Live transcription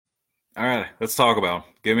All right, let's talk about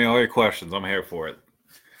 'em. Give me all your questions. I'm here for it.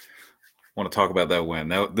 Want to talk about that win.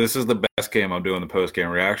 Now, this is the best game I'm doing the post game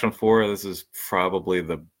reaction for. This is probably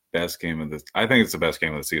the best game of the. I think it's the best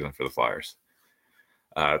game of the season for the Flyers.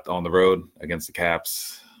 On the road against the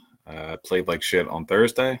Caps, played like shit on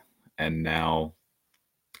Thursday, and now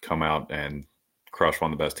come out and crush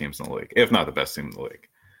one of the best teams in the league, if not the best team in the league.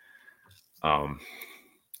 Um,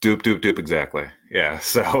 Dupe, dupe, dupe, exactly. Yeah.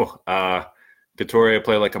 So, Victoria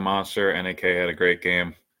played like a monster. NAK had a great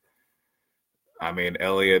game. I mean,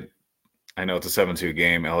 Elliott, I know it's a 7-2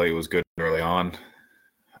 game. Elliott was good early on.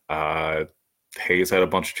 Uh, Hayes had a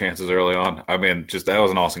bunch of chances early on. I mean, just that was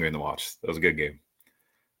an awesome game to watch. That was a good game.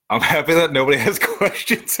 I'm happy that nobody has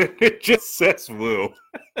questions and it just says woo.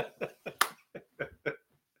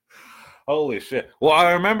 Holy shit. Well,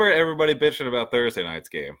 I remember everybody bitching about Thursday night's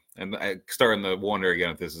game and starting to wonder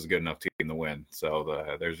again if this is a good enough team to win.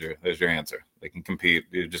 So there's your answer. They can compete.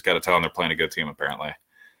 You just got to tell them they're playing a good team, apparently.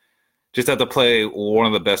 Just have to play one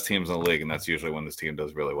of the best teams in the league, and that's usually when this team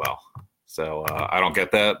does really well. So I don't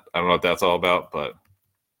get that. I don't know what that's all about, but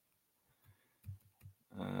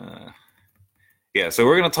uh, yeah. So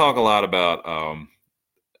we're going to talk a lot about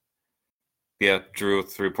yeah, Drew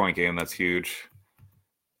 3-point game. That's huge.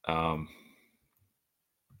 Um,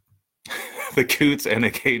 the Coots and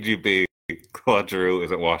the KGB. Claude Drew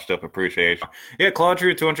isn't washed up appreciation. Yeah, Claude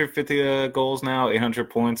Drew 250 goals now, 800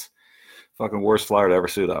 points. Fucking worst Flyer to ever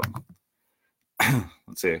suit up.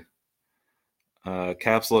 Let's see.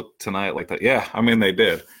 Caps look tonight like that. Yeah, I mean they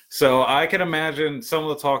did. So I can imagine some of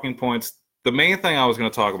the talking points. The main thing I was going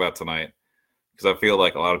to talk about tonight, because I feel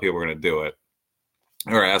like a lot of people are going to do it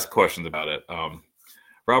or ask questions about it.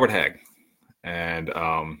 Robert Hagg and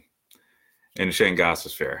Shane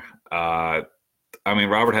Gostisbehere. I mean,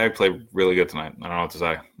 Robert Hagg played really good tonight. I don't know what to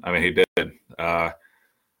say. I mean, he did.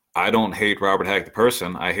 I don't hate Robert Hagg the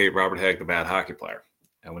person. I hate Robert Hagg the bad hockey player.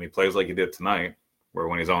 And when he plays like he did tonight, where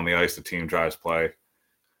when he's on the ice, the team drives play,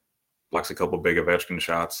 blocks a couple big Ovechkin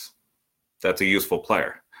shots, that's a useful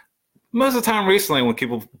player. Most of the time recently, when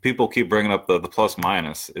people keep bringing up the plus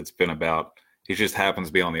minus, it's been about he just happens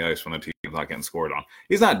to be on the ice when the team's not getting scored on.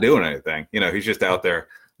 He's not doing anything. You know, he's just out there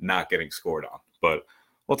not getting scored on. But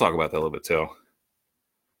we'll talk about that a little bit too.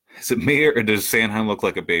 Is it me or does Sanheim look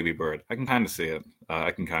like a baby bird? I can kind of see it.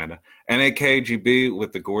 I can kind of. NAKGB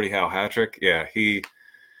with the Gordie Howe hat trick. Yeah,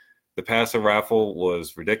 the passive raffle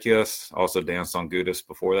was ridiculous. Also danced on Gudis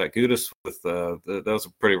before that. Gudis with that was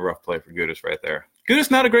a pretty rough play for Gudis right there. Gudis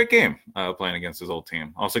not a great game playing against his old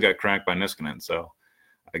team. Also got cranked by Niskanen, so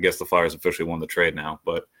I guess the Flyers officially won the trade now.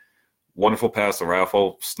 But wonderful pass to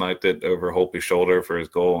Raffle, sniped it over Holtby's shoulder for his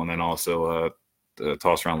goal, and then also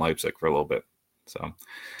tossed around Leipzig for a little bit. So,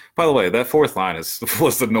 by the way, that fourth line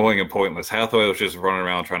was annoying and pointless. Hathaway was just running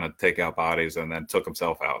around trying to take out bodies and then took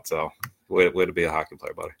himself out. So, way to be a hockey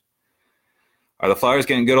player, buddy. Are the Flyers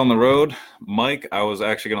getting good on the road? Mike, I was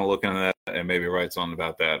actually going to look into that and maybe write something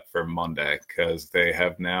about that for Monday because they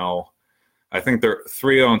have now, I think they're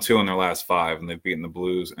 3-0-2 in their last five, and they've beaten the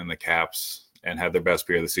Blues and the Caps and had their best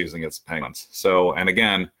period of the season against the Penguins. So, and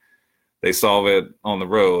again, they solve it on the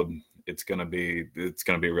road. It's gonna be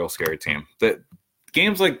a real scary team. That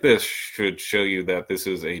games like this should show you that this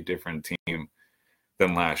is a different team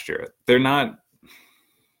than last year. They're not.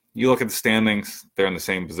 You look at the standings; they're in the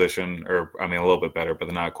same position, or I mean, a little bit better, but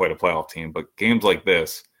they're not quite a playoff team. But games like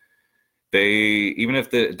this, they even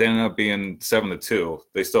if they ended up being 7-2,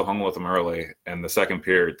 they still hung with them early. And the second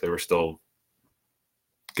period, they were still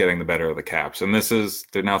getting the better of the Caps. And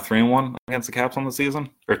they're now 3-1 against the Caps on the season,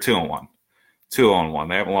 or 2-1. 2-1.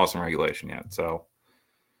 They haven't lost in regulation yet. So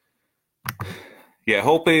yeah,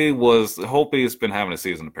 Holtby's been having a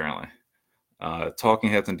season apparently. Talking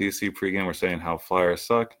Heads in DC pregame were saying how Flyers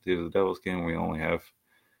suck due to the Devils game. We only have.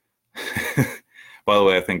 By the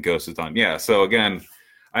way, I think Ghost is done. Yeah. So again,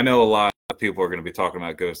 I know a lot of people are going to be talking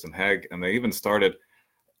about Ghost and Hegg, and they even started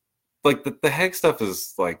like the Hegg stuff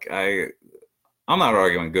is like I'm not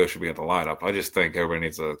arguing Ghost should be in the lineup. I just think everybody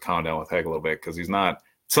needs to calm down with Hegg a little bit because he's not.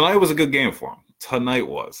 Tonight was a good game for him. Tonight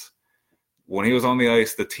was. When he was on the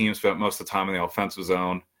ice, the team spent most of the time in the offensive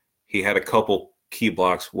zone. He had a couple key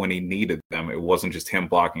blocks when he needed them. It wasn't just him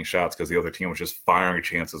blocking shots because the other team was just firing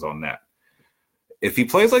chances on net. If he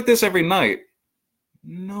plays like this every night,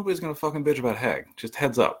 nobody's gonna fucking bitch about Hagg. Just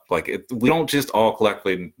heads up. We don't just all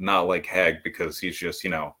collectively not like Hagg because he's just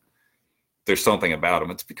there's something about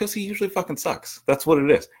him. It's because he usually fucking sucks. That's what it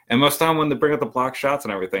is. And most of the time when they bring up the block shots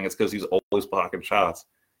and everything, it's because he's always blocking shots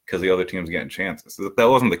because the other team's getting chances. That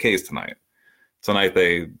wasn't the case tonight. Tonight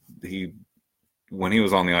when he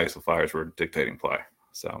was on the ice, the Flyers were dictating play.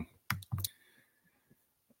 So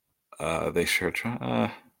they sure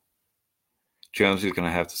try. Jonesy's going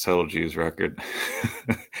to have to settle G's record.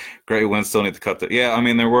 Great wins still need to cut the. Yeah, I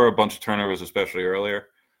mean, there were a bunch of turnovers, especially earlier.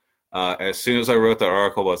 As soon as I wrote that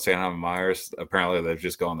article about Sanheim and Myers, apparently they've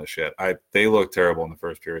just gone to shit. They looked terrible in the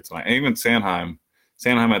first period tonight. And even Sanheim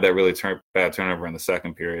had that really bad turnover in the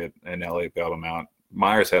second period, and Elliott bailed him out.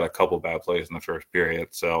 Myers had a couple bad plays in the first period,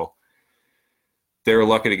 so they were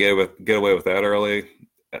lucky to get away with that early.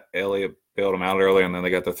 Elliott bailed him out early, and then they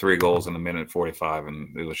got the 3 goals in the minute 45,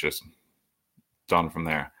 and it was just done from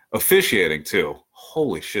there. Officiating, too.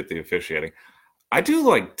 Holy shit, the officiating. I do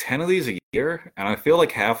like 10 of these a year, and I feel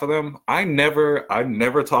like half of them, I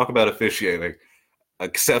never talk about officiating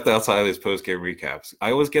except outside of these post-game recaps.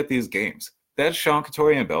 I always get these games. That Sean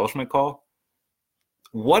Couturier embellishment call,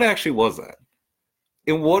 what actually was that?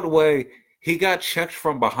 In what way he got checked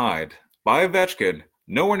from behind by Ovechkin,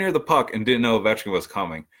 nowhere near the puck, and didn't know Ovechkin was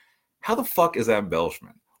coming? How the fuck is that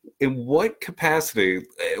embellishment? In what capacity,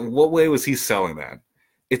 what way was he selling that?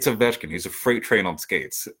 It's Ovechkin. He's a freight train on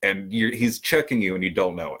skates, and he's checking you and you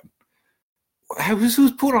don't know it.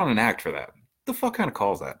 Who's put on an act for that? The fuck kind of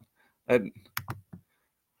calls that?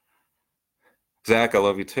 Zach, I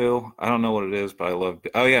love you too. I don't know what it is, but I love.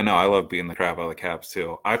 Oh yeah, no, I love beating the crap out of the Caps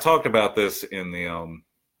too. I talked about this in the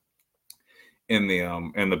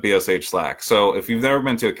BSH Slack. So if you've never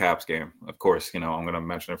been to a Caps game, of course, I'm going to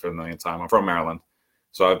mention it for the millionth time. I'm from Maryland,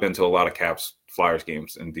 so I've been to a lot of Caps Flyers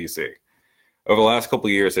games in DC. Over the last couple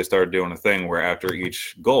of years, they started doing a thing where after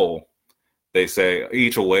each goal, they say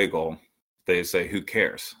each away goal, they say who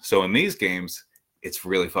cares. So in these games, it's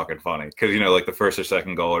really fucking funny because like the first or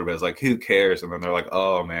second goal, everybody's like who cares, and then they're like,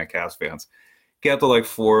 oh man, Caps fans. Get to like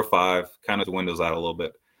 4 or 5, kind of windows out a little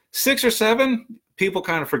bit. 6 or 7, people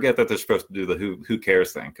kind of forget that they're supposed to do the who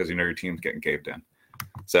cares thing because your team's getting caved in.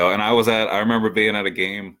 So, and I remember being at a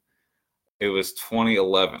game. It was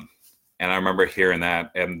 2011. And I remember hearing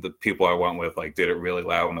that, and the people I went with did it really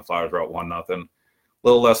loud when the Flyers were up 1-0. A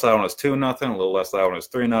little less loud when it was 2-0. A little less loud when it was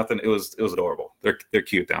 3-0. It was adorable. They're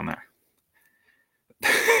cute down there.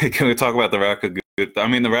 Can we talk about the Radko Gudas? I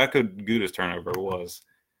mean, the Radko Gudas turnover was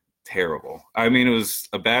terrible. I mean, it was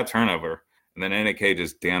a bad turnover, and then NAK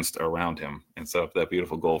just danced around him and set up that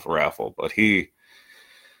beautiful goal for Raffle. But that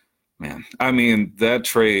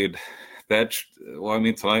trade.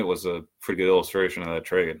 Tonight was a pretty good illustration of that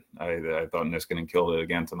trade. I thought Niskanen killed it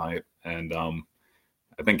again tonight, and I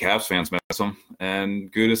think Caps fans miss him.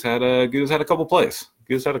 And Gudas had a couple plays.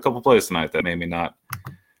 Gudas had a couple plays tonight that made me not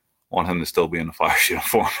want him to still be in the Flyers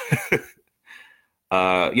uniform.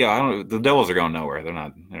 The Devils are going nowhere. They're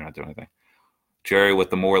not doing anything. Jerry with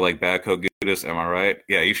the more bad code Gudas, am I right?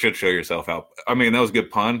 Yeah, you should show yourself out. I mean, that was a good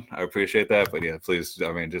pun. I appreciate that, but yeah, please.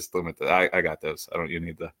 I mean, just limit that. I got those. You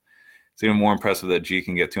need the. It's even more impressive that G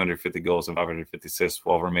can get 250 goals and 550 assists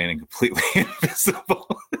while remaining completely invisible.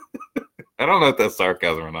 I don't know if that's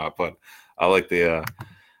sarcasm or not, but I like the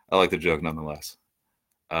joke nonetheless.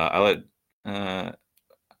 I let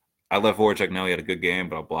Voracek know he had a good game,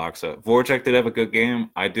 but I'll block. So Voracek did have a good game.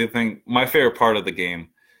 I did think my favorite part of the game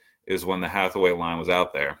is when the Hathaway line was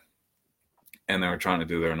out there and they were trying to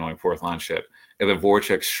do their annoying fourth line shit. And then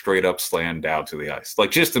Voracek straight up slammed Dowd to the ice.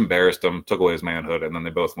 Just embarrassed him, took away his manhood, and then they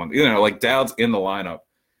both went. Dowd's in the lineup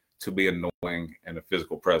to be annoying and a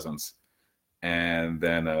physical presence. And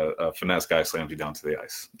then a finesse guy slams you down to the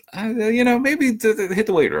ice. Maybe hit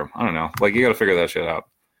the weight room. I don't know. You got to figure that shit out.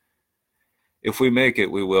 If we make it,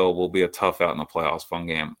 we will. We'll be a tough out in the playoffs. Fun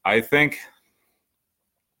game. I think.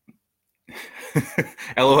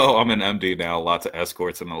 LOL, I'm an MD now. Lots of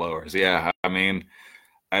escorts in the lowers. Yeah, I mean,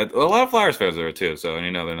 a lot of Flyers fans are too. So,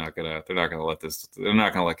 and they're not gonna let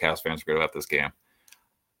Caps fans forget about this game.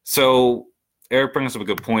 So, Eric brings up a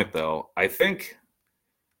good point, though. I think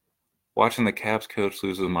watching the Caps coach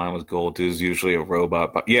lose his mind with gold is usually a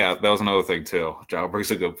robot. But yeah, that was another thing too. John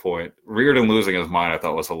brings a good point. Reardon losing his mind, I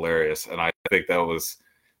thought was hilarious, and I think that was.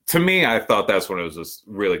 To me, I thought that's when it was just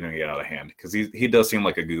really going to get out of hand because he does seem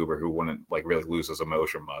like a goober who wouldn't really lose his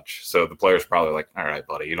emotion much. So the player's probably like, all right,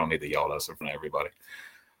 buddy, you don't need to yell at us in front of everybody.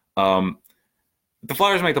 The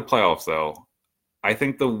Flyers make the playoffs, though. I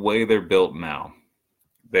think the way they're built now,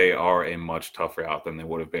 they are a much tougher out than they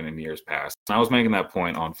would have been in years past. And I was making that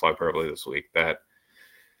point on Fly Purpley this week that,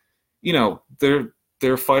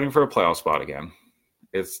 they're fighting for a playoff spot again.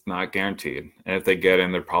 It's not guaranteed. And if they get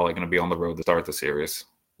in, they're probably going to be on the road to start the series.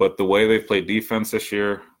 But the way they've played defense this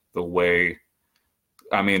year, just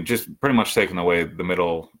pretty much taking away the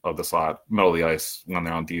middle of the slot, middle of the ice when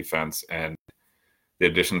they're on defense, and the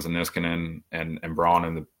additions of Niskanen and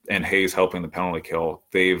Braun and Hayes helping the penalty kill,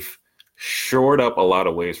 they've shored up a lot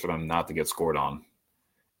of ways for them not to get scored on.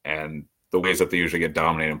 And the ways that they usually get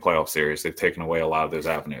dominated in playoff series. They've taken away a lot of those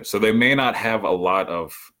avenues. So they may not have a lot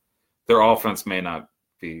of – their offense may not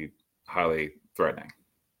be highly threatening.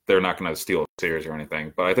 They're not going to steal a series or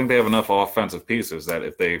anything. But I think they have enough offensive pieces that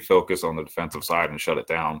if they focus on the defensive side and shut it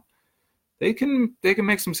down, they can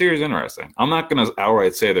make some series interesting. I'm not going to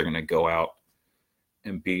outright say they're going to go out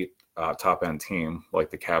and beat a top-end team like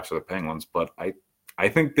the Caps or the Penguins, but I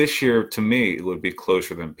think this year, to me, it would be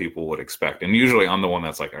closer than people would expect. And usually I'm the one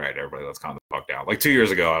that's like, all right, everybody, let's calm the fuck down. Like 2 years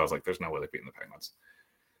ago, I was like, there's no way they're beating the Penguins.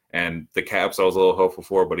 And the Caps I was a little hopeful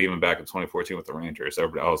for, but even back in 2014 with the Rangers, I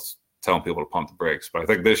was telling people to pump the brakes. But I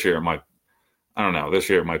think this year it might – I don't know. This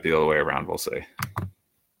year it might be the other way around. We'll see.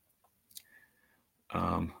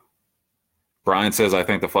 Brian says, I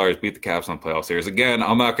think the Flyers beat the Caps on the playoff series. Again,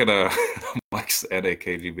 I'm not going to – Mike's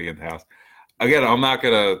NAKGB in the house. Again, I'm not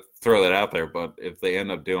going to throw that out there, but if they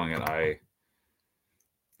end up doing it,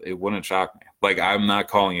 it wouldn't shock me. Like, I'm not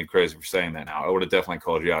calling you crazy for saying that now. I would have definitely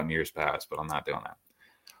called you out in years past, but I'm not doing that.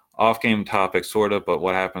 Off-game topic, sort of, but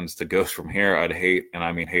what happens to Ghost from here? I'd hate, and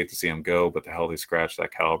I mean hate to see him go, but the hell they scratched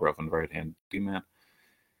that caliber of a right-hand D-man.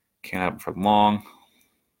 Can't happen for long.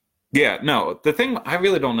 Yeah, no, the thing, I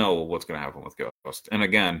really don't know what's going to happen with Ghost. And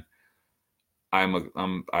again, I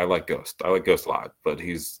like Ghost. I like Ghost a lot, but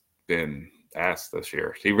he's been asked this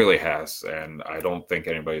year. He really has, and I don't think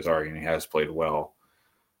anybody's arguing he has played well.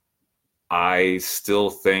 I still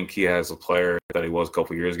think he has a player that he was a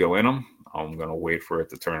couple years ago in him. I'm going to wait for it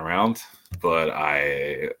to turn around, but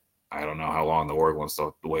I don't know how long the org wants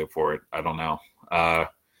to wait for it. I don't know.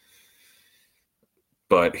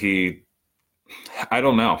 But I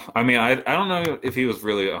don't know. I mean, I don't know if he was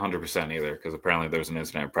really 100% either, because apparently there was an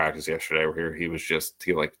incident in practice yesterday where he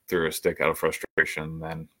threw a stick out of frustration, and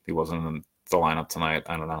then he wasn't in the lineup tonight.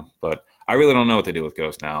 I don't know. But I really don't know what they do with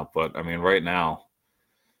Ghost now. But, I mean, right now,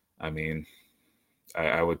 I mean,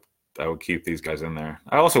 I would keep these guys in there.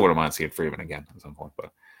 I also wouldn't mind seeing Freeman again at some point.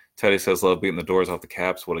 But Teddy says, love beating the doors off the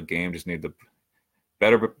Caps. What a game. Just need the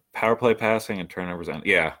better power play passing and turnovers.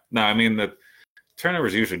 Yeah. No, I mean, the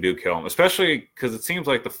turnovers usually do kill them, especially because it seems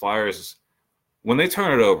like the Flyers, when they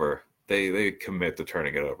turn it over, they commit to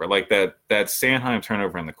turning it over. Like that Sanheim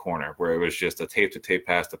turnover in the corner where it was just a tape-to-tape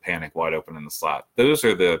pass to Panic wide open in the slot. Those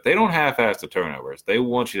are they don't half-ass the turnovers. They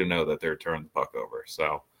want you to know that they're turning the puck over.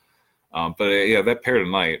 So, but yeah, that pair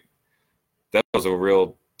tonight, that was a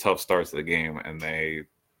real tough start to the game, and the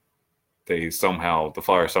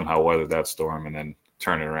Flyers somehow weathered that storm and then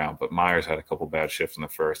turned it around. But Myers had a couple bad shifts in the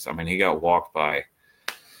first. I mean, he got walked by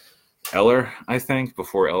Eller, I think,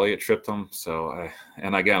 before Elliott tripped him. So,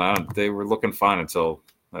 they were looking fine until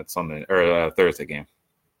that Sunday or Thursday game.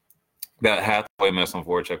 That Hathaway miss on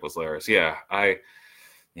Voracek was hilarious. Yeah,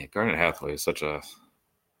 Garnet Hathaway is such a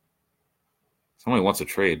somebody wants to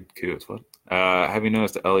trade Coots. What? Have you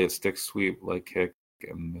noticed the Elliott stick sweep, leg kick,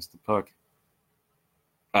 and missed the puck?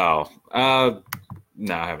 Oh,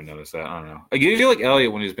 no, I haven't noticed that. I don't know. I usually like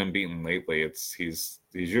Elliott when he's been beaten lately. He's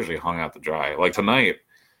usually hung out to dry. Like tonight,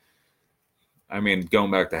 I mean, going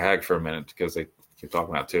back to Hag for a minute because they keep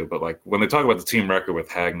talking about it too. But like when they talk about the team record with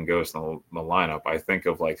Hag and Ghost in the lineup, I think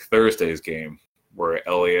of like Thursday's game where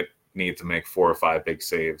Elliott needed to make 4 or 5 big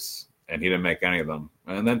saves, and he didn't make any of them.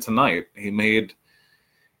 And then tonight,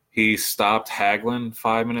 he stopped Hagelin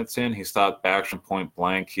 5 minutes in. He stopped Backstrom point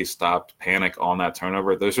blank. He stopped Panic on that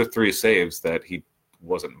turnover. Those are 3 saves that he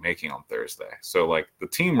wasn't making on Thursday. So, like, the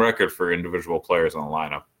team record for individual players on the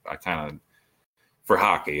lineup, for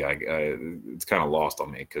hockey, it's kind of lost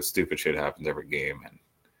on me because stupid shit happens every game. And,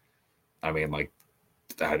 I mean, like,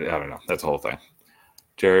 I don't know. That's the whole thing.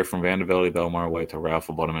 Jerry from Vanderbilt, Belmar Way to Ralph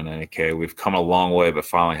Butterman and NAK. We've come a long way, but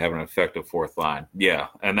finally have an effective fourth line. Yeah,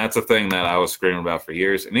 and that's a thing that I was screaming about for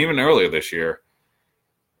years. And even earlier this year,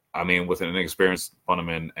 I mean, with an inexperienced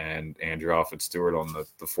Bunneman and Andrew Alfred Stewart on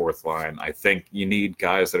the fourth line, I think you need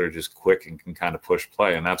guys that are just quick and can kind of push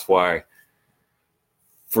play. And that's why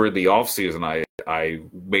for the offseason, I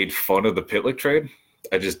made fun of the Pitlick trade.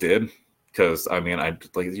 I just did. Because, I mean,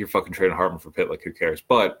 you're fucking trading Hartman for Pitlick. Who cares?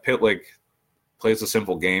 But Pitlick plays a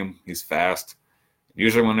simple game. He's fast.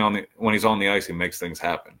 Usually when he's on the ice, he makes things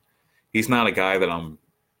happen. He's not a guy that I'm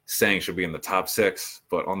saying should be in the top 6,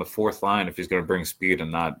 but on the fourth line, if he's going to bring speed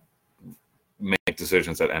and not make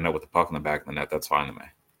decisions that end up with the puck in the back of the net, that's fine to me.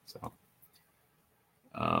 So,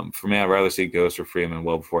 for me, I'd rather see Ghost or Freeman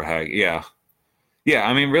well before Hag. Yeah.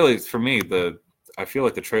 I mean, really, for me, I feel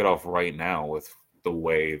like the trade-off right now with the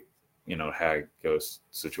way Hag Ghost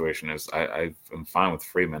situation is, I'm fine with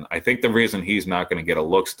Freeman. I think the reason he's not going to get a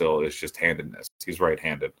look still is just handedness. He's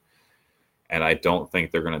right-handed. And I don't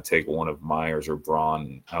think they're going to take one of Myers or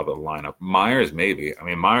Braun out of the lineup. Myers, maybe. I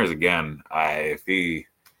mean, Myers, again,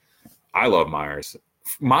 I love Myers.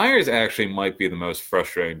 Myers actually might be the most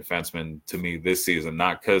frustrating defenseman to me this season,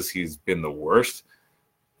 not because he's been the worst,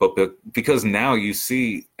 but because now you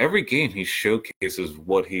see every game he showcases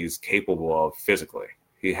what he's capable of physically.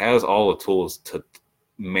 He has all the tools to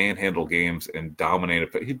manhandle games and dominate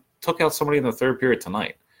it. But he took out somebody in the third period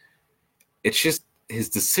tonight. It's just his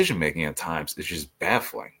decision making at times is just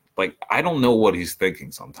baffling. Like, I don't know what he's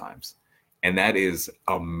thinking sometimes. And that is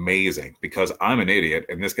amazing because I'm an idiot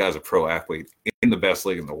and this guy's a pro athlete in the best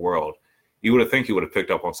league in the world. You would have think he would have picked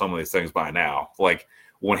up on some of these things by now. Like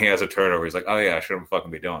when he has a turnover, he's like, oh yeah, I shouldn't fucking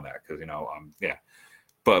be doing that because, yeah.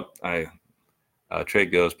 But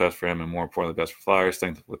trade goes best for him and more importantly, best for Flyers.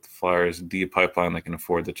 Think with the Flyers deep pipeline, they can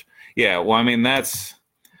afford the. Yeah, well, I mean,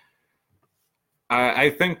 I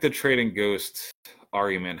think the trading Ghost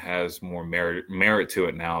argument has more merit to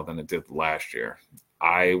it now than it did last year.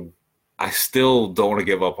 I still don't want to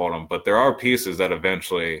give up on him, but there are pieces that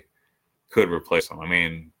eventually could replace him. I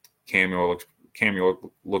mean, Cam York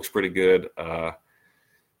looks pretty good.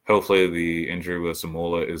 Hopefully the injury with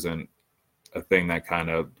Zamula isn't a thing that kind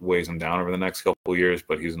of weighs him down over the next couple of years,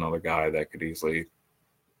 but he's another guy that could easily,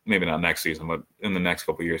 maybe not next season, but in the next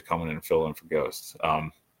couple of years come in and fill in for Ghosts.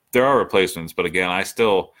 There are replacements, but again, I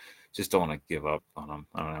still just don't want to give up on him.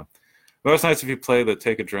 I don't know. But it's nice if you play the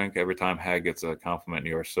take a drink every time Hag gets a compliment.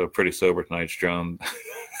 You're so pretty sober tonight, Joan.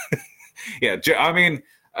 Yeah, I mean,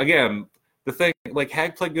 again, the thing, like,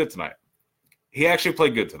 Hag played good tonight. He actually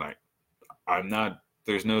played good tonight.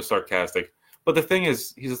 There's no sarcastic. But the thing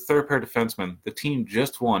is, he's a third-pair defenseman. The team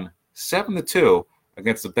just won 7-2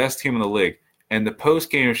 against the best team in the league. And the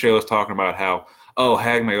post-game show is talking about how,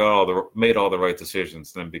 Hag made all the right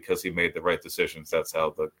decisions. Then because he made the right decisions, that's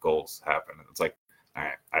how the goals happen. And it's like, all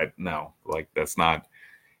right, no, like that's not.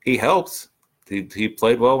 He helps. He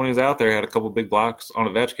played well when he was out there. Had a couple big blocks on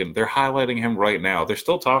Ovechkin. They're highlighting him right now. They're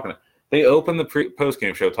still talking. They opened the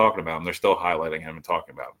post-game show talking about him. They're still highlighting him and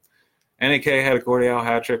talking about him. NAK had a Cordial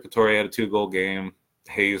hat trick. Couturier had a 2-goal game.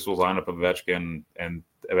 Hayes was lined up with Ovechkin, and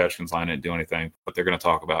Ovechkin's line didn't do anything. But they're going to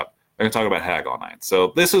talk about Hag all night.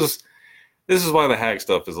 So this is why the Hag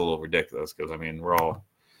stuff is a little ridiculous because I mean we're all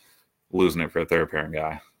losing it for a third pairing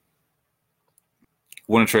guy.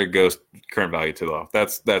 Wouldn't trade Ghost current value too low.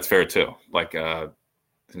 That's fair too. Like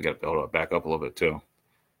he's got to build up back up a little bit too.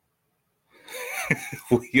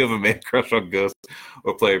 You have a man crush on Ghost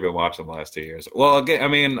or player you've been watching the last 2 years? Well,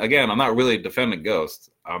 again, I'm not really defending Ghost.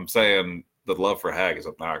 I'm saying the love for Hag is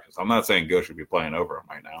obnoxious. I'm not saying Ghost should be playing over him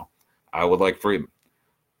right now. I would like Friedman.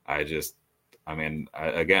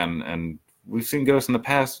 Again, and we've seen Ghost in the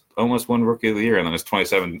past almost win Rookie of the Year, and then it's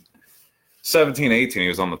 17-18, he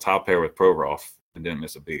was on the top pair with Provorov and didn't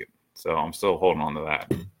miss a beat. So I'm still holding on to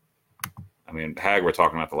that. I mean, Hag we're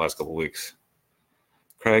talking about the last couple of weeks.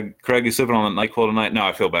 Craig, you sipping on the NyQuil tonight? No,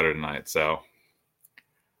 I feel better tonight. So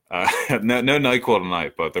no NyQuil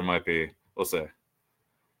tonight, but there might be. We'll see.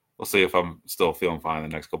 We'll see if I'm still feeling fine the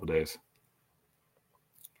next couple of days.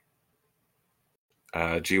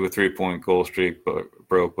 G with 3-point goal streak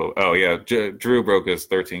broke. Oh, yeah. Drew broke his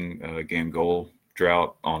 13-game goal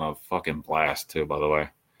drought on a fucking blast, too, by the way.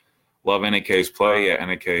 Love NAK's play. Yeah,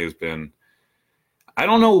 NAK has been – I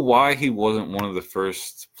don't know why he wasn't one of the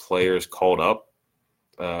first players called up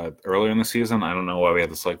earlier in the season. I don't know why we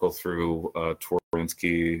had to cycle through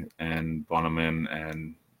Twarynski and Bonneman,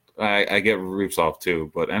 and I get Rupsov,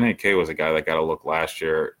 too. But NAK was a guy that got a look last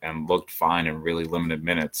year and looked fine in really limited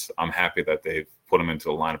minutes. I'm happy that they've put him into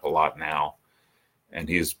the lineup a lot now. And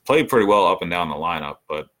he's played pretty well up and down the lineup,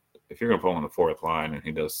 but if you're going to put him on the fourth line and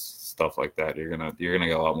he does stuff like that, you're gonna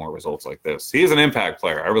get a lot more results like this. He is an impact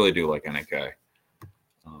player. I really do like NAK. Let's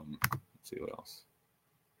see what else.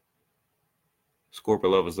 Scorpio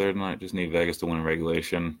Love is there tonight. Just need Vegas to win in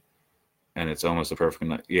regulation, and it's almost a perfect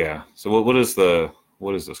night. Yeah. So what is the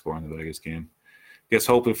score in the Vegas game? Guess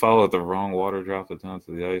Hope we followed the wrong water, dropped it down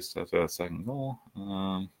to the ice after that second goal.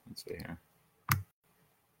 Let's see here.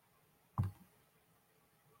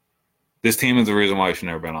 This team is the reason why you should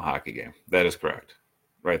never bet on a hockey game. That is correct.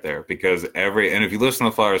 Right there. Because and if you listen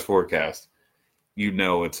to the Flyers forecast, you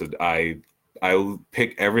know I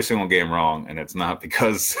pick every single game wrong, and it's not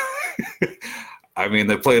because I mean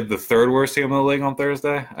they played the third worst team in the league on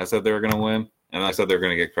Thursday. I said they were gonna win, and I said they were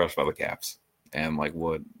gonna get crushed by the Caps. And like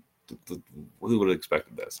who would have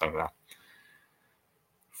expected this? I don't know.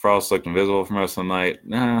 Frost looked invisible for most of the night.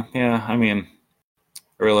 Yeah, I mean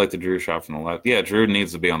I really like the Drew shot from the left. Yeah, Drew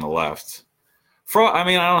needs to be on the left. I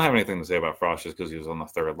don't have anything to say about Frost just because he was on the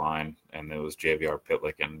third line, and it was JVR,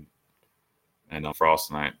 Pitlick, and Frost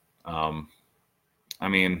tonight. I'm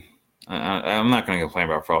not going to complain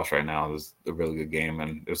about Frost right now. It was a really good game,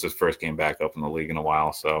 and it was his first game back up in the league in a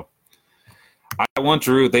while. So I want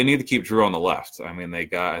Drew. They need to keep Drew on the left. I mean,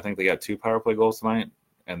 I think they got 2 power play goals tonight,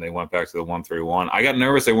 and they went back to the 1-3-1. I got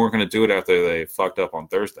nervous they weren't going to do it after they fucked up on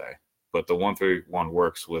Thursday, but the 1-3-1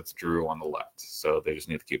 works with Drew on the left, so they just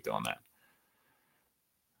need to keep doing that.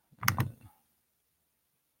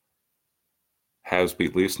 Habs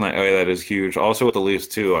beat Leafs tonight. Oh, yeah, that is huge. Also with the Leafs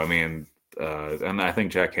too. I mean, and I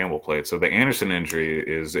think Jack Campbell played. So the Anderson injury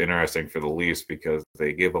is interesting for the Leafs because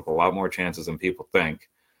they give up a lot more chances than people think.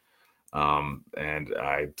 And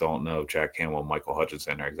I don't know if Jack Campbell and Michael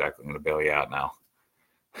Hutchinson are exactly going to bail you out now.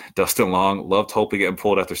 Dustin Long, loved Holtby getting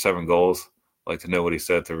pulled after 7 goals. Like to know what he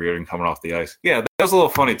said to Reardon coming off the ice. Yeah, that was a little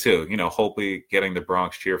funny too. You know, Holtby getting the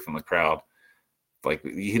Bronx cheer from the crowd. Like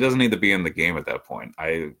he doesn't need to be in the game at that point.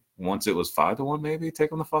 Once it was 5-1, maybe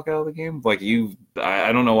take him the fuck out of the game. Like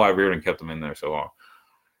I don't know why Reardon kept him in there so long.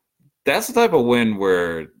 That's the type of win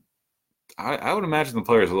where I would imagine the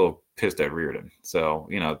players are a little pissed at Reardon. So,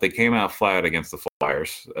 you know, they came out flat against the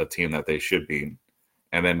Flyers, a team that they should beat.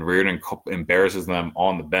 And then Reardon embarrasses them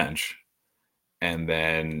on the bench. And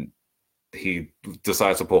then he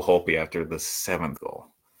decides to pull Holtby after the 7th goal.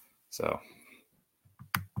 So,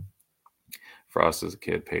 Frost is a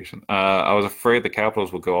kid, patient. I was afraid the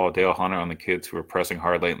Capitals would go all Dale Hunter on the kids who were pressing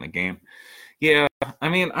hard late in the game. Yeah, I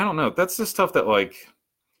mean, I don't know. That's the stuff that, like,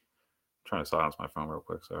 I'm trying to silence my phone real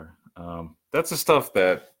quick, sorry. That's the stuff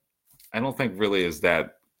that I don't think really is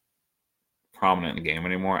that prominent in the game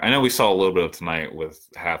anymore. I know we saw a little bit of tonight with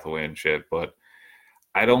Hathaway and shit, but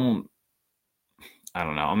I don't know.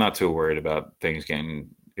 I'm not too worried about things getting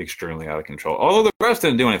extremely out of control. Although the refs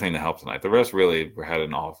didn't do anything to help tonight. The refs really had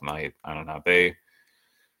an off night. I don't know. They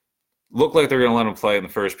looked like they're going to let him play in the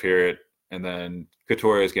first period, and then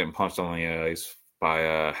Couturier is getting punched on the ice by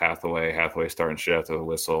Hathaway. Hathaway starting shit after the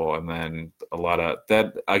whistle, and then a lot of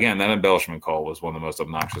that. Again, that embellishment call was one of the most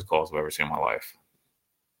obnoxious calls I've ever seen in my life.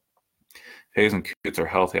 Hayes and Coots are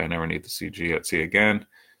healthy. I never need to see G at C again.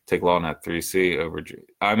 Take Lawton at 3C over G.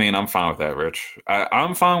 I mean, I'm fine with that, Rich.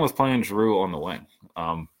 I'm fine with playing Giroux on the wing.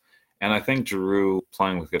 And I think Giroux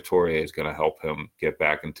playing with Couturier is going to help him get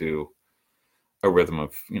back into a rhythm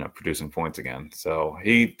of, you know, producing points again. So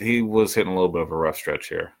he was hitting a little bit of a rough stretch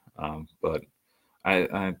here. But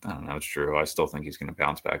I don't know. It's true. I still think he's going to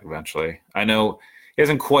bounce back eventually. I know he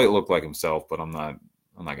hasn't quite looked like himself, but I'm not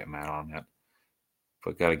getting mad on him yet.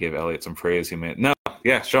 But got to give Elliott some praise.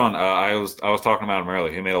 Sean. I was talking about him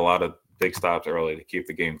earlier. He made a lot of big stops early to keep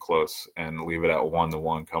the game close and leave it at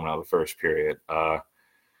 1-1 coming out of the first period.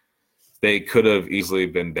 They could have easily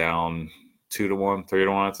been down 2-1,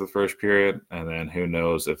 3-1 after the first period, and then who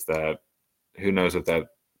knows if that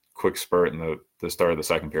quick spurt in the start of the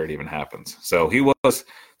second period even happens. So it's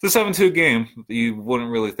a 7-2 game. You wouldn't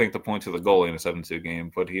really think to point to the goalie in a 7-2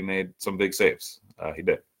 game, but he made some big saves. He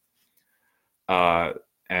did.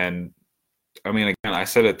 And I mean, again, I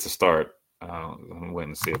said it to start. I'm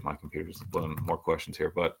waiting to see if my computer's blowing more questions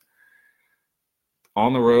here. But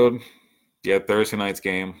on the road, Thursday night's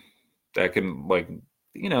game, that can let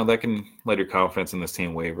your confidence in this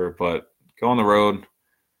team waver. But go on the road,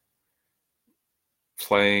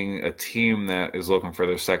 playing a team that is looking for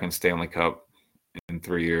their second Stanley Cup in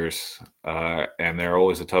 3 years, and they're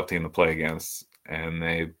always a tough team to play against, and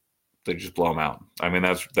they just blow them out. I mean,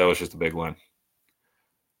 that was just a big win.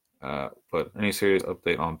 But any serious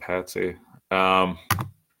update on Patsy? No,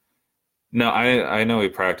 I know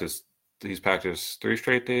he's practiced 3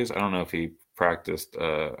 straight days. I don't know if he practiced.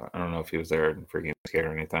 I don't know if he was there for game skate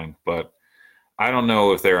or anything, but I don't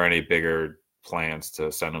know if there are any bigger plans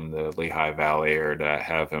to send him to Lehigh Valley or to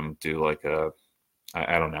have him do like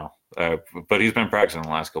I don't know. But he's been practicing the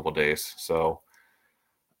last couple of days, so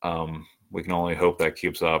we can only hope that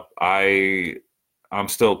keeps up. I'm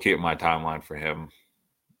still keeping my timeline for him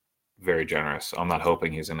very generous. I'm not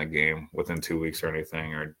hoping he's in the game within 2 weeks or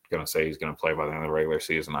anything, or going to say he's going to play by the end of the regular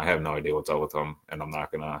season. I have no idea what's up with him, and I'm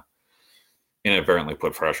not going to inadvertently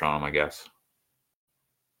put pressure on him, I guess.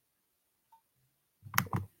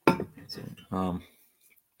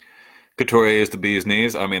 Couturier is the bee's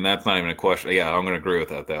knees. I mean, that's not even a question. Yeah, I'm going to agree with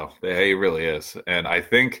that, though. Yeah, he really is. And I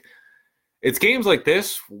think it's games like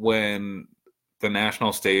this when the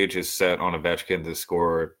national stage is set on Ovechkin to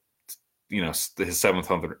score, you know, his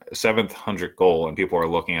 700th goal, and people are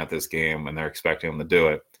looking at this game and they're expecting him to do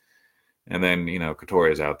it. And then, you know,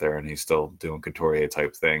 Couturier is out there and he's still doing Couturier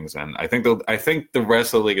type things. And I think the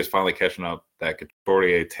rest of the league is finally catching up that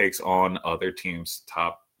Couturier takes on other teams'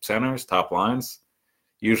 top centers, top lines,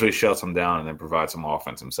 usually shuts them down and then provides some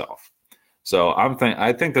offense himself. So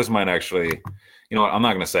I think this might actually, you know what, I'm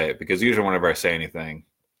not going to say it because usually whenever I say anything,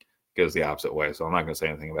 it goes the opposite way. So I'm not going to say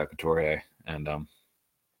anything about Couturier. And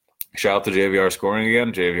shout out to JVR scoring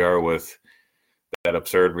again. JVR with that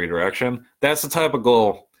absurd redirection. That's the type of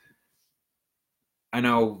goal. I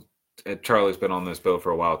know Charlie's been on this boat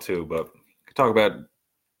for a while too, but talk about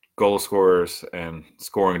goal scorers and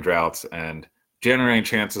scoring droughts and generating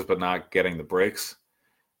chances but not getting the breaks.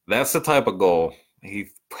 That's the type of goal. He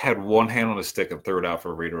had one hand on his stick and threw it out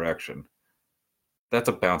for redirection. That's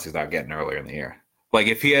a bounce he's not getting earlier in the year. Like,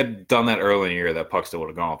 if he had done that early in the year, that puck still would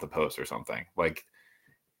have gone off the post or something. Like,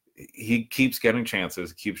 he keeps getting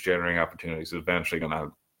chances, keeps generating opportunities. He's eventually going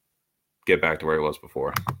to get back to where he was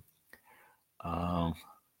before.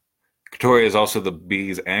 Couturier is also the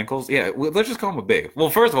B's ankles. Yeah, let's just call him a B. Well,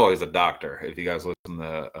 first of all, he's a doctor. If you guys listen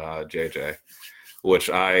to JJ, which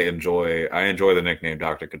I enjoy. I enjoy the nickname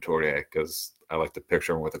Dr. Couturier because I like to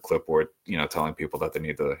picture him with a clipboard, telling people that they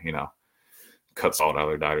need to, cut salt out of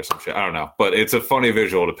their diet or some shit. I don't know, but it's a funny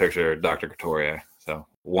visual to picture Dr. Couturier. So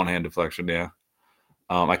one hand deflection, yeah.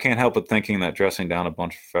 I can't help but thinking that dressing down a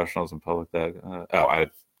bunch of professionals in public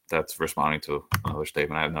that's responding to another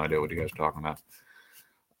statement. I have no idea what you guys are talking about.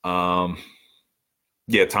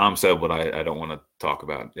 Yeah, Tom said what I don't want to talk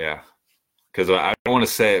about. Yeah, because I don't want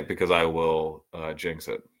to say it because I will jinx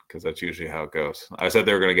it, because that's usually how it goes. I said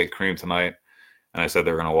they were going to get creamed tonight, and I said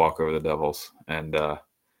they were going to walk over the Devils. And,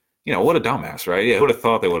 what a dumbass, right? Yeah, who would have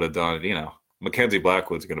thought they would have done it? Mackenzie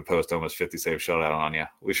Blackwood's going to post almost 50 save shutout on you.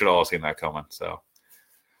 We should all have seen that coming. So,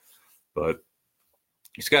 but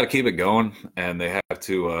you just got to keep it going, and they have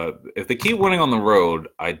to. If they keep winning on the road,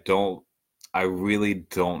 I really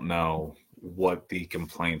don't know what the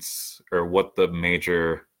complaints or what the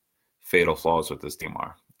major fatal flaws with this team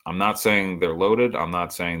are. I'm not saying they're loaded. I'm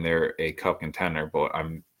not saying they're a cup contender, but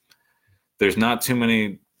there's not too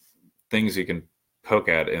many things you can poke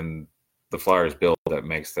at in the Flyers build that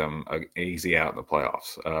makes them an easy out in the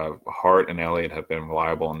playoffs. Hart and Elliott have been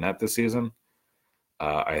reliable in net this season.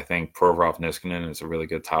 I think Provorov-Niskanen is a really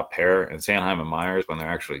good top pair, and Sanheim and Myers, when they're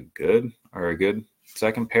actually good, are a good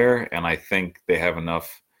second pair. And I think they have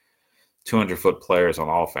enough 200-foot players on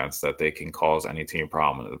offense that they can cause any team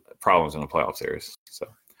problems in a playoff series. So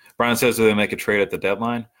Brian says, do they make a trade at the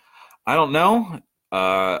deadline? I don't know,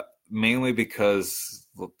 mainly because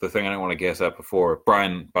the thing I didn't want to guess at before.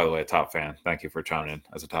 Brian, by the way, a top fan. Thank you for chiming in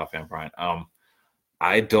as a top fan, Brian.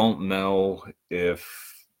 I don't know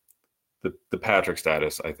if the Patrick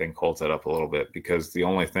status, I think, holds that up a little bit, because the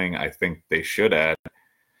only thing I think they should add,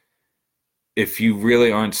 if you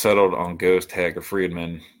really aren't settled on Ghost, Hag, or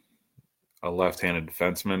Friedman, a left-handed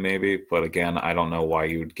defenseman maybe, but again, I don't know why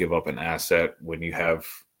you would give up an asset when you have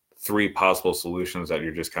three possible solutions that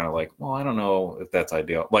you're just kind of like, well, I don't know if that's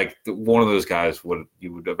ideal. Like, one of those guys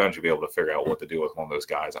you would eventually be able to figure out what to do with one of those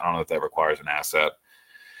guys. I don't know if that requires an asset.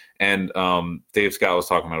 And Dave Scott was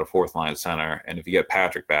talking about a fourth-line center, and if you get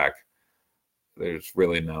Patrick back, there's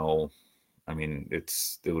really no – I mean, it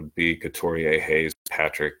would be Couturier, Hayes,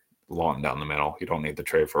 Patrick, Lawton down the middle. You don't need to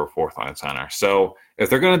trade for a fourth-line center. So if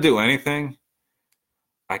they're going to do anything,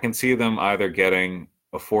 I can see them either getting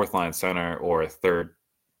a fourth-line center or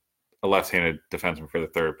a left-handed defenseman for the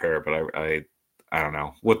third pair. But I don't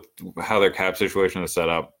know how their cap situation is set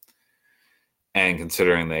up, and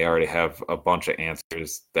considering they already have a bunch of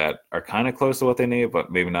answers that are kind of close to what they need, but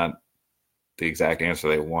maybe not the exact answer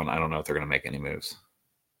they want. I don't know if they're going to make any moves.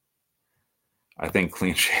 I think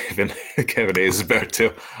clean-shaven Kevin Hayes is better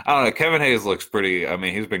too. I don't know. Kevin Hayes looks pretty. I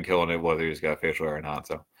mean, he's been killing it whether he's got facial hair or not.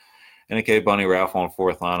 So, NK, Bunny, Ralph on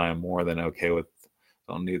fourth line, I'm more than okay with.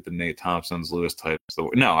 Don't need the Nate Thompsons, Lewis types.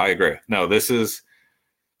 No, I agree. No, this is,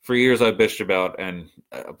 for years I bitched about, and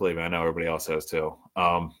believe me, I know everybody else has too.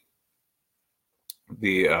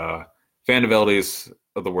 The Vandeveldes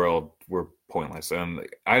of the world were pointless, and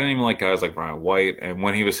I didn't even like guys like Brian White. And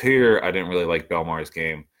when he was here, I didn't really like Belmar's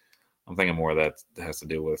game. I'm thinking more that has to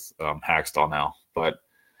do with Hackstall now. But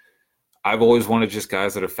I've always wanted just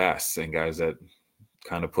guys that are fast and guys that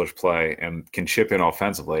kind of push play and can chip in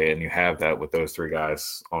offensively, and you have that with those three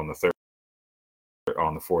guys on the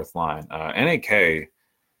fourth line. NAK, I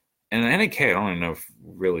don't even know if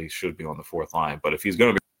really should be on the fourth line, but if he's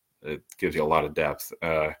going to be, it gives you a lot of depth.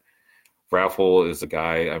 Raffle is the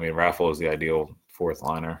guy. I mean, Raffle is the ideal fourth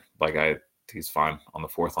liner. He's fine on the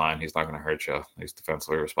fourth line. He's not going to hurt you. He's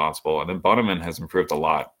defensively responsible. And then Bunneman has improved a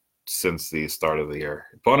lot since the start of the year.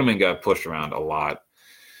 Bunneman got pushed around a lot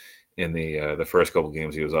in the first couple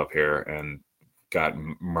games he was up here and got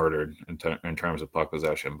murdered in terms of puck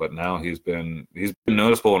possession. But now he's been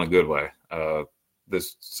noticeable in a good way.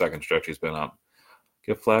 This second stretch he's been up.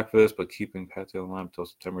 Get flack for this, but keeping Pat Taylor in line until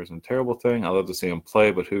September is a terrible thing. I love to see him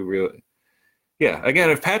play, but who really? Yeah, again,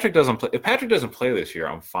 if Patrick doesn't play this year,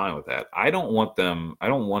 I'm fine with that. I don't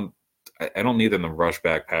need them to rush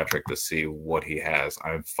back Patrick to see what he has.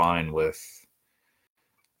 I'm fine with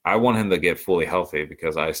I want him to get fully healthy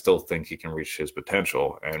because I still think he can reach his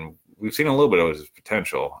potential, and we've seen a little bit of his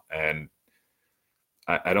potential, and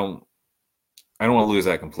I don't want to lose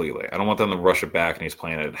that completely. I don't want them to rush it back and he's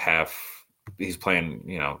playing at half. He's playing,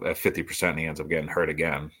 at 50% and he ends up getting hurt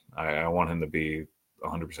again. I want him to be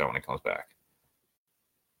 100% when he comes back.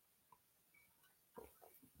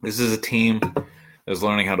 This is a team that's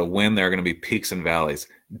learning how to win. There are going to be peaks and valleys.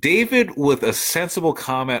 David with a sensible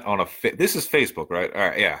comment on this is Facebook, right? All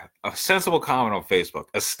right, yeah. A sensible comment on Facebook.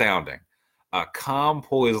 Astounding. A calm,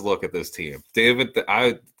 poised look at this team. David,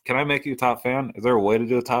 can I make you a top fan? Is there a way to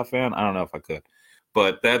do a top fan? I don't know if I could.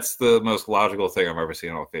 But that's the most logical thing I've ever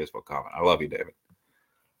seen on a Facebook comment. I love you, David.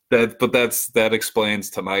 That explains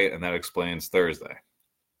tonight and that explains Thursday.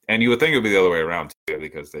 And you would think it would be the other way around too,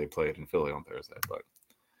 because they played in Philly on Thursday. But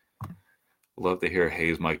love to hear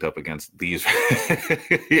Hayes mic'd up against these.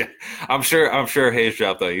 Yeah, I'm sure Hayes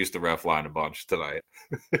dropped that used to ref line a bunch tonight.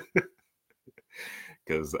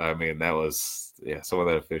 Because that was some of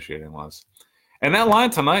that officiating was, and that line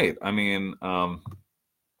tonight.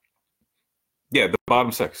 The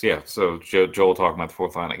bottom six. Yeah, so Joel talking about the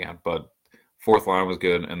fourth line again, but fourth line was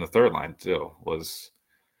good, and the third line too was,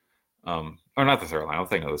 or not the third line. I'm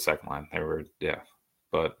thinking of the second line.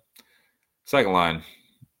 But second line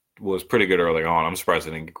was pretty good early on. I'm surprised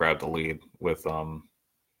they didn't grab the lead with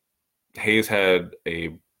Hayes had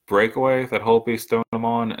a breakaway that Holtby stoned him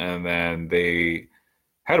on, and then they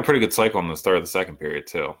had a pretty good cycle in the start of the second period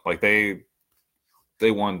too. Like they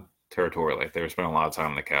won territorially. They were spending a lot of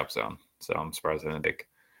time in the cap zone, so I'm surprised they didn't take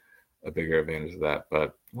a bigger advantage of that.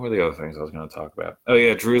 But what are the other things I was going to talk about? Oh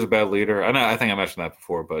yeah, Drew's a bad leader. I think I mentioned that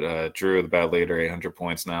before, but Drew the bad leader, 800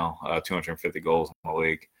 points now, 250 goals in the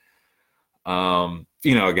league.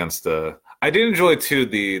 Against I did enjoy too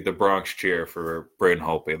the Bronx cheer for Braden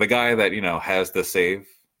Holtby, the guy that has the save.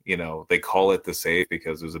 They call it the save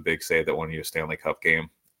because it was a big save that won you a Stanley Cup game,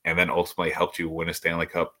 and then ultimately helped you win a Stanley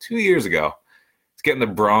Cup 2 years ago. It's getting the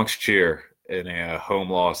Bronx cheer in a home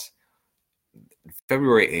loss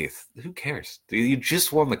February 8th. Who cares? You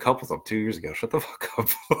just won the cup with them 2 years ago. Shut the fuck up.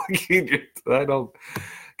 I don't.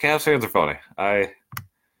 Cavs fans are funny.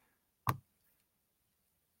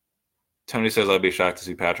 Tony says I'd be shocked to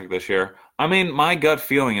see Patrick this year. My gut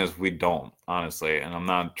feeling is we don't, honestly, and I'm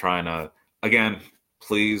not trying to. Again,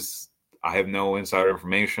 please, I have no insider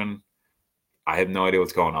information. I have no idea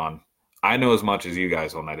what's going on. I know as much as you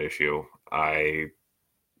guys on that issue. I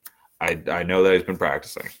know that he's been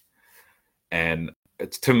practicing, and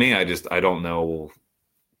to me, I don't know.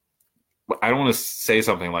 I don't want to say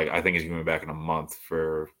something like I think he's going to be back in a month.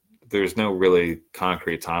 There's no really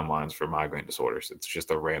concrete timelines for migraine disorders. It's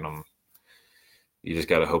just a random. You just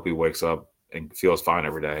got to hope he wakes up and feels fine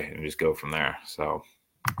every day and just go from there. So,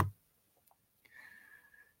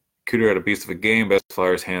 Cooter had a beast of a game. Best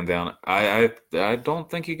Flyers hand down. I don't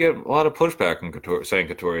think you get a lot of pushback on Couture, saying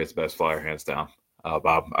Couturier is the best Flyer hands down.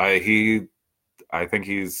 Bob, I think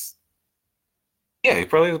he's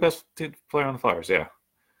probably the best player on the Flyers. Yeah,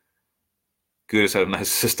 Gudis had a nice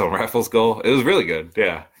assist on Raffles' goal. It was really good.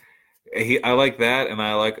 Yeah. I like that, and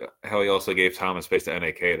I like how he also gave Thomas space to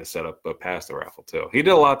NAK to set up a pass to Raffle too. He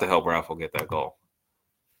did a lot to help Raffle get that goal.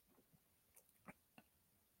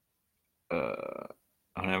 I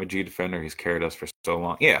don't have a G defender. He's carried us for so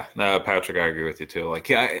long. Yeah, Patrick, I agree with you too. Like,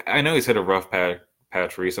 yeah, I know he's hit a rough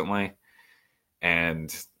patch recently,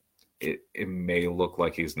 and it may look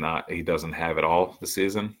like he doesn't have it all this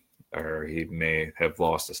season, or he may have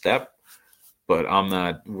lost a step. But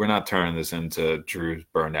we're not turning this into Drew's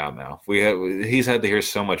burned out now. He's had to hear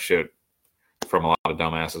so much shit from a lot of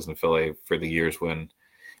dumbasses in Philly for the years remember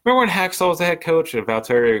when Hacksaw was the head coach and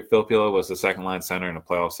Valtteri Filppula was the second line center in a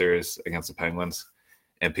playoff series against the Penguins,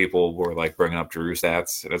 and people were like bringing up Drew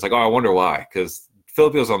stats, and it's like, oh, I wonder why, because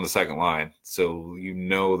Filppula's on the second line, so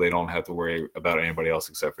they don't have to worry about anybody else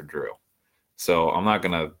except for Drew. So I'm not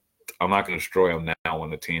gonna destroy him now when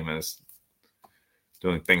the team is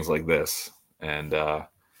doing things like this. And I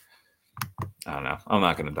don't know. I'm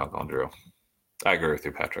not going to dunk on Drew. I agree with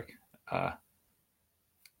you, Patrick. Let's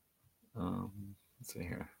see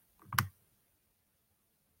here.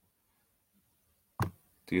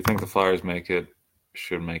 Do you think the Flyers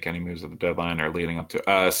should make any moves at the deadline or leading up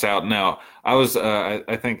to Sal? No, I was.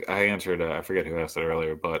 I think I answered. I forget who asked it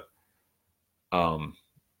earlier, but oh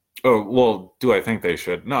well. Do I think they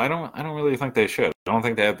should? No, I don't. I don't really think they should. I don't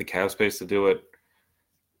think they have the cap space to do it.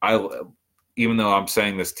 Even though I'm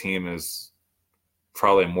saying this team is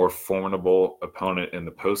probably a more formidable opponent in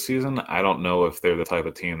the postseason, I don't know if they're the type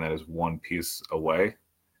of team that is one piece away.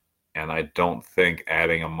 And I don't think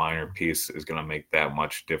adding a minor piece is going to make that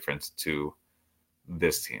much difference to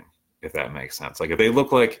this team. if that makes sense. Like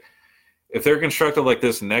if they're constructed like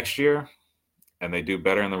this next year and they do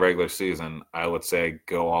better in the regular season, I would say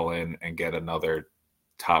go all in and get another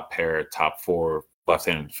top 4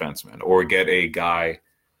 left-handed defenseman, or get a guy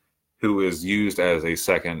who is used as a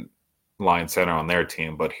second line center on their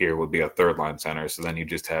team, but here would be a third line center. So then you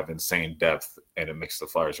just have insane depth, and it makes the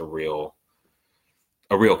Flyers a real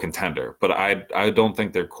contender. But I don't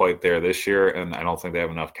think they're quite there this year, and I don't think they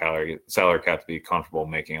have enough salary cap to be comfortable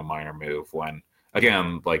making a minor move. When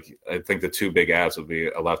again, like I think the two big adds would be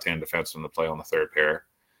a left-handed defenseman to play on the third pair,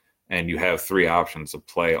 and you have 3 options to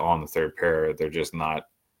play on the third pair. They're just not,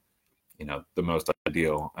 the most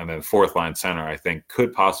ideal. And then fourth line center, I think,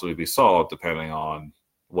 could possibly be solved depending on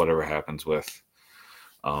whatever happens with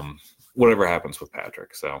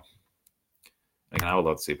Patrick. So again, I would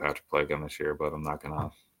love to see Patrick play again this year, but I'm not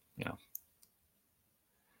gonna, Do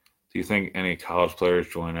you think any college players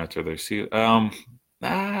join after their season?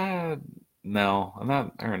 No, I'm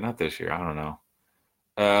not, or not this year. I don't know.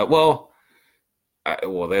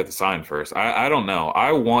 Well, they have to sign first. I don't know.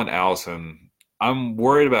 I want Allison. I'm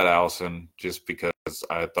worried about Allison just because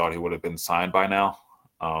I thought he would have been signed by now.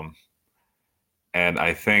 And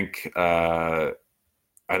I think I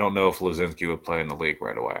don't know if Lazinski would play in the league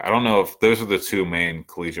right away. I don't know if those are the 2 main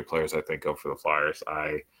collegiate players I think of for the Flyers.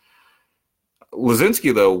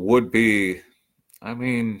 Lazinski, though, would be,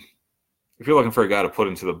 if you're looking for a guy to put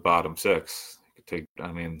into the bottom 6,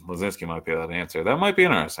 Lazinski might be that answer. That might be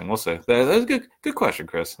interesting. We'll see. That was a good question,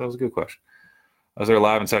 Chris. That was a good question. I was there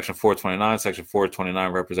live in Section 429. Section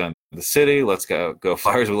 429 represent the city. Let's go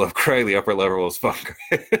Flyers. We love Craig. The upper level was fun.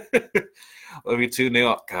 Love you too,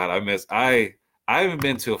 Neil. God, I haven't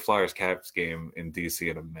been to a Flyers Caps game in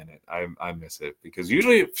DC in a minute. I miss it because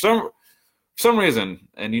usually for some reason,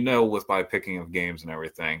 and with my picking of games and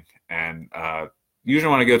everything, and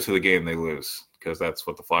usually when I go to the game, they lose because that's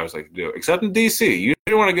what the Flyers like to do. Except in DC,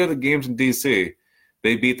 usually when I go to the games in DC,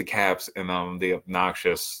 they beat the Caps, and the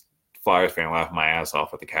obnoxious Flyers fan laughed my ass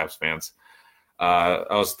off at the Caps fans. I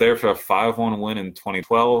was there for a 5-1 win in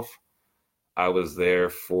 2012. I was there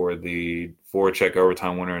for the forecheck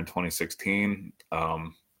overtime winner in 2016.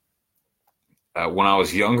 When I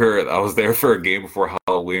was younger, I was there for a game before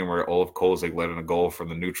Halloween where Olaf Kolzig led in a goal from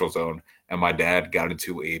the neutral zone, and my dad got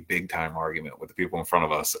into a big-time argument with the people in front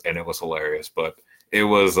of us, and it was hilarious. But it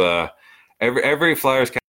was every Flyers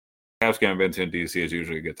Caps game I've been to in DC is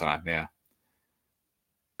usually a good time, yeah.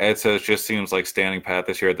 Ed says, just seems like standing pat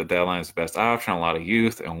this year at the deadline is the best option. A lot of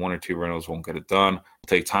youth and 1 or 2 rentals won't get it done. It'll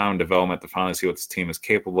take time and development to finally see what this team is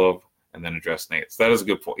capable of and then address needs. That is a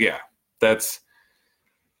good point. Yeah, that's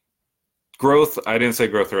growth. I didn't say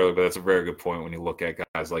growth earlier, but that's a very good point when you look at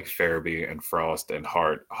guys like Farabee and Frost and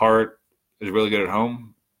Hart. Hart is really good at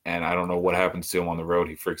home, and I don't know what happens to him on the road.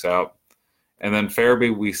 He freaks out. And then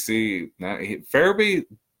Farabee, we see Farabee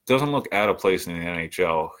doesn't look out of place in the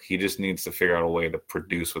NHL. He just needs to figure out a way to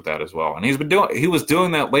produce with that as well. And he was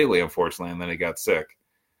doing that lately, unfortunately, and then he got sick.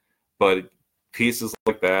 But pieces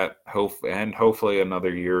like that, hopefully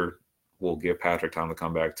another year will give Patrick time to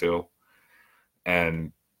come back too.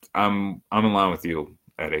 And I'm in line with you,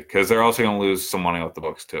 Eddie, because they're also going to lose some money off the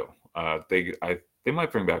books too. They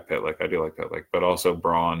might bring back Pitlick. I do like Pitlick, but also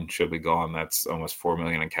Braun should be gone. That's almost $4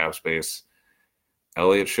 million in cap space.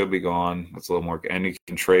 Elliott should be gone. That's a little more, and you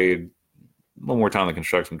can trade a little more time to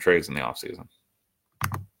construct some trades in the offseason.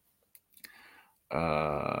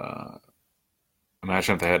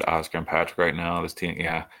 Imagine if they had Oscar and Patrick right now. This team,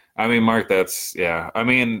 yeah. Mark, that's yeah.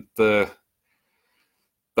 The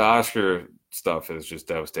Oscar stuff is just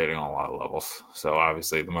devastating on a lot of levels. So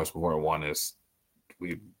obviously, the most important one is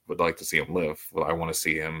we would like to see him live. Well, I want to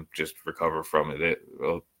see him just recover from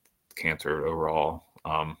cancer overall.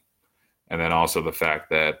 And then also the fact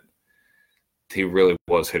that he really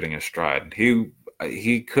was hitting his stride.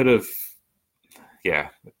 He could have,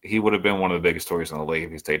 he would have been one of the biggest stories in the league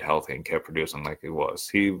if he stayed healthy and kept producing like he was.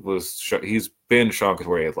 He's been Sean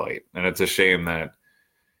Couturier light, and it's a shame that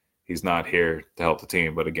he's not here to help the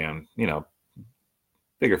team. But again,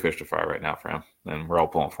 bigger fish to fry right now for him, and we're all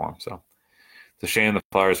pulling for him. So it's a shame the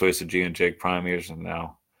Flyers wasted G and Jake prime years, and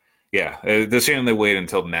now, it's a shame they waited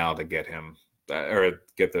until now to get him or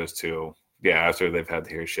get those two. Yeah, after they've had to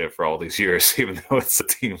hear shit for all these years, even though it's a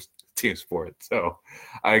team sport. So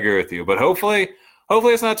I agree with you. But hopefully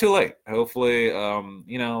it's not too late. Hopefully,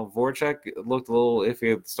 Voracek looked a little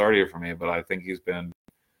iffy at the start here for me, but I think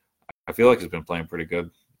I feel like he's been playing pretty good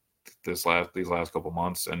these last couple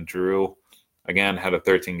months. And Drew, again, had a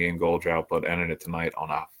 13-game goal drought, but ended it tonight on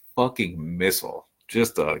a fucking missile.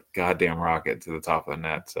 Just a goddamn rocket to the top of the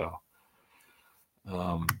net. So,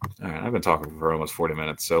 all right, I've been talking for almost 40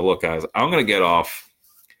 minutes. So, look, guys, I'm going to get off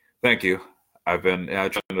Thank you. I trimmed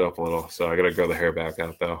it up a little, so I got to grow the hair back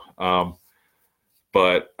out though.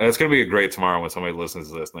 But it's going to be a great tomorrow when somebody listens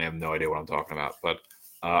to this and they have no idea what I'm talking about. But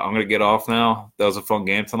I'm going to get off now. That was a fun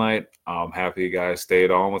game tonight. I'm happy you guys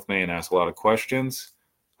stayed on with me and asked a lot of questions.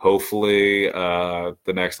 Hopefully, the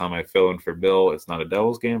next time I fill in for Bill, it's not a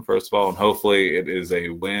Devils game, first of all. And hopefully it is a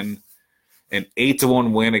win, an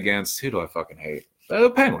 8-1 win against, who do I fucking hate? The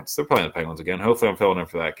Penguins. They're playing the Penguins again. Hopefully I'm filling in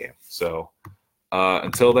for that game. So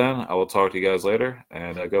until then, I will talk to you guys later,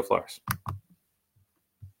 and go Flyers.